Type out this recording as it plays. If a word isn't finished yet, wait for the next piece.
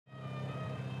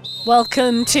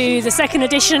Welcome to the second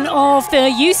edition of the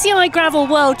UCI Gravel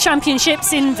World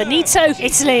Championships in Veneto,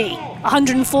 Italy.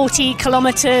 140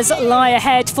 kilometres lie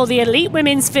ahead for the elite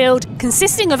women's field,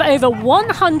 consisting of over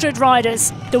 100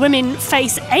 riders. The women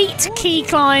face 8 key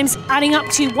climbs, adding up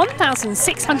to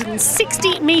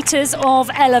 1,660 metres of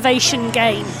elevation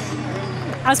gain.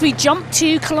 As we jump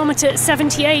to kilometre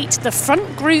 78, the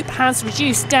front group has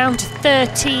reduced down to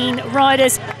 13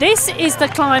 riders. This is the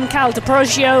climb Cal de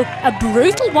Poggio, a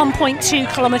brutal 1.2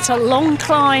 kilometre long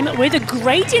climb with a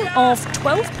gradient of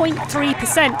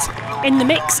 12.3%. In the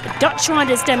mix, Dutch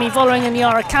riders Demi Vollering and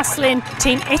Yara Kastelin,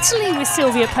 Team Italy with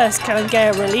Silvia Persco and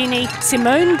Gaia Rollini,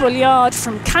 Simone Brouillard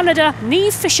from Canada,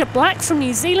 Niamh Fisher-Black from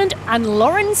New Zealand and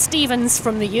Lauren Stevens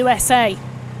from the USA.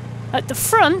 At the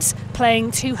front,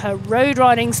 playing to her road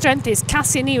riding strength, is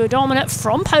Kasia Niewiadoma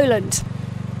from Poland.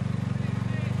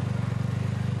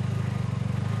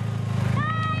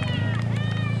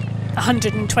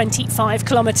 "125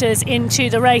 kilometres into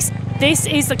the race. This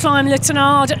is the climb Le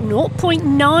Thenard,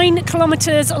 0.9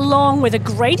 kilometres long with a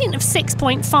gradient of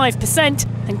 6.5%,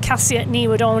 and Kasia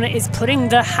Niewiadoma is putting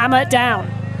the hammer down.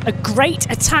 A great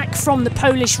attack from the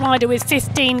Polish rider with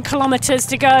 15 kilometres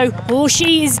to go. Oh,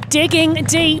 she is digging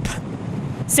deep.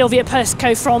 Silvia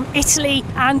Persco from Italy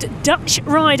and Dutch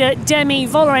rider Demi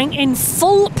Vollering in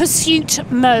full pursuit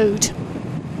mode.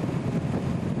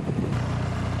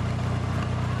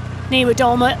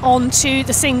 Niewiadoma onto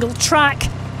the single track,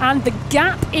 and the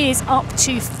gap is up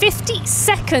to 50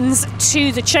 seconds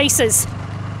to the chasers.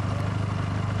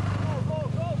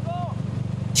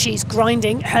 She's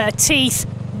grinding her teeth.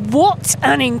 What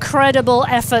an incredible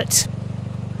effort.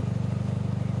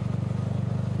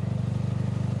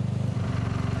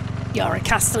 Yara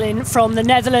Kastelin from the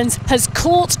Netherlands has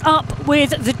caught up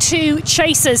with the two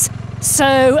chasers.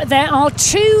 So there are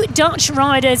 2 Dutch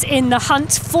riders in the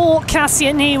hunt for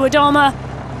Kasia Niewiadoma.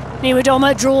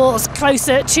 Niewiadoma draws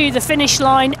closer to the finish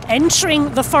line, entering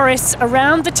the forests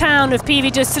around the town of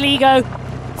Pieve di Soligo.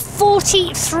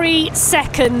 43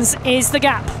 seconds is the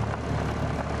gap.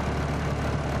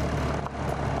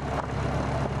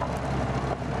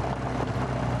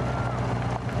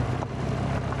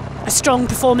 A strong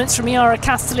performance from Yara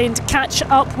Kastelin to catch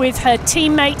up with her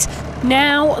teammate.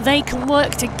 Now they can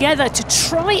work together to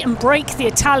try and break the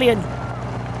Italian.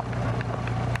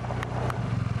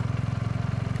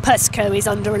 Persco is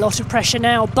under a lot of pressure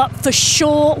now, but for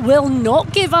sure will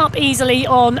not give up easily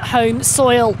on home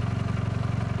soil.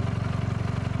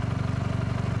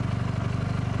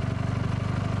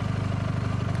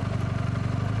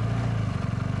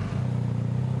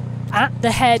 At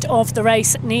the head of the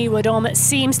race, Niewiadoma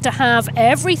seems to have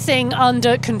everything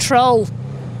under control.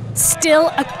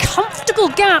 Still a comfortable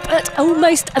gap at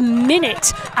almost a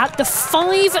minute at the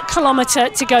 5 kilometre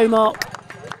to go mark.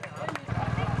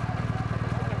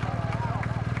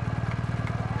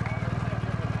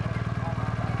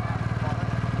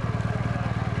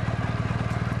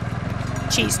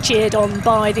 She's cheered on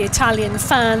by the Italian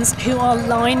fans who are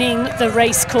lining the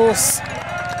racecourse.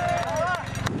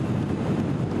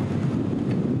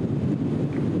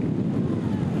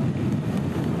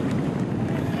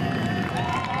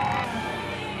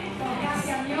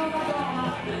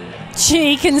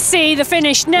 She can see the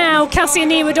finish now. Kasia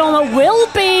Niewiadoma will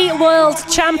be world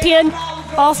champion.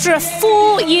 After a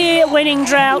 4-year winning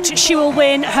drought, she will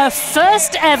win her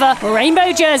first ever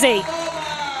rainbow jersey.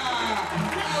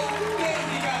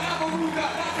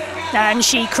 And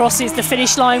she crosses the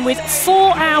finish line with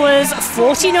 4 hours,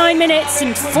 49 minutes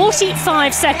and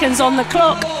 45 seconds on the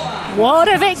clock. What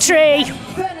a victory!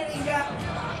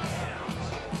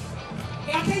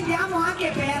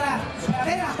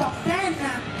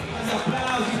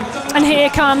 And here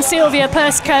come Silvia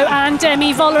Persco and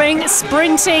Demi Vollering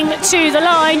sprinting to the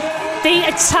line. The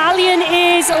Italian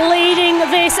is leading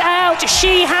this out.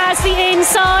 She has the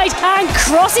inside and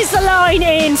crosses the line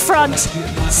in front.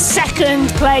 Second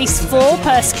place for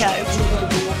Persco.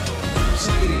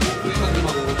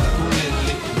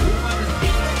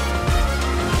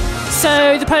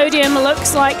 So the podium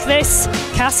looks like this.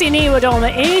 Kasia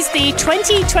Niewiadoma is the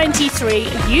 2023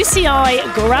 UCI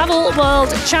Gravel World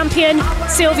Champion,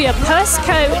 Silvia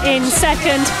Persco in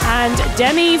second, and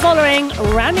Demi Vollering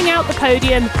rounding out the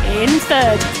podium in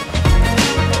third.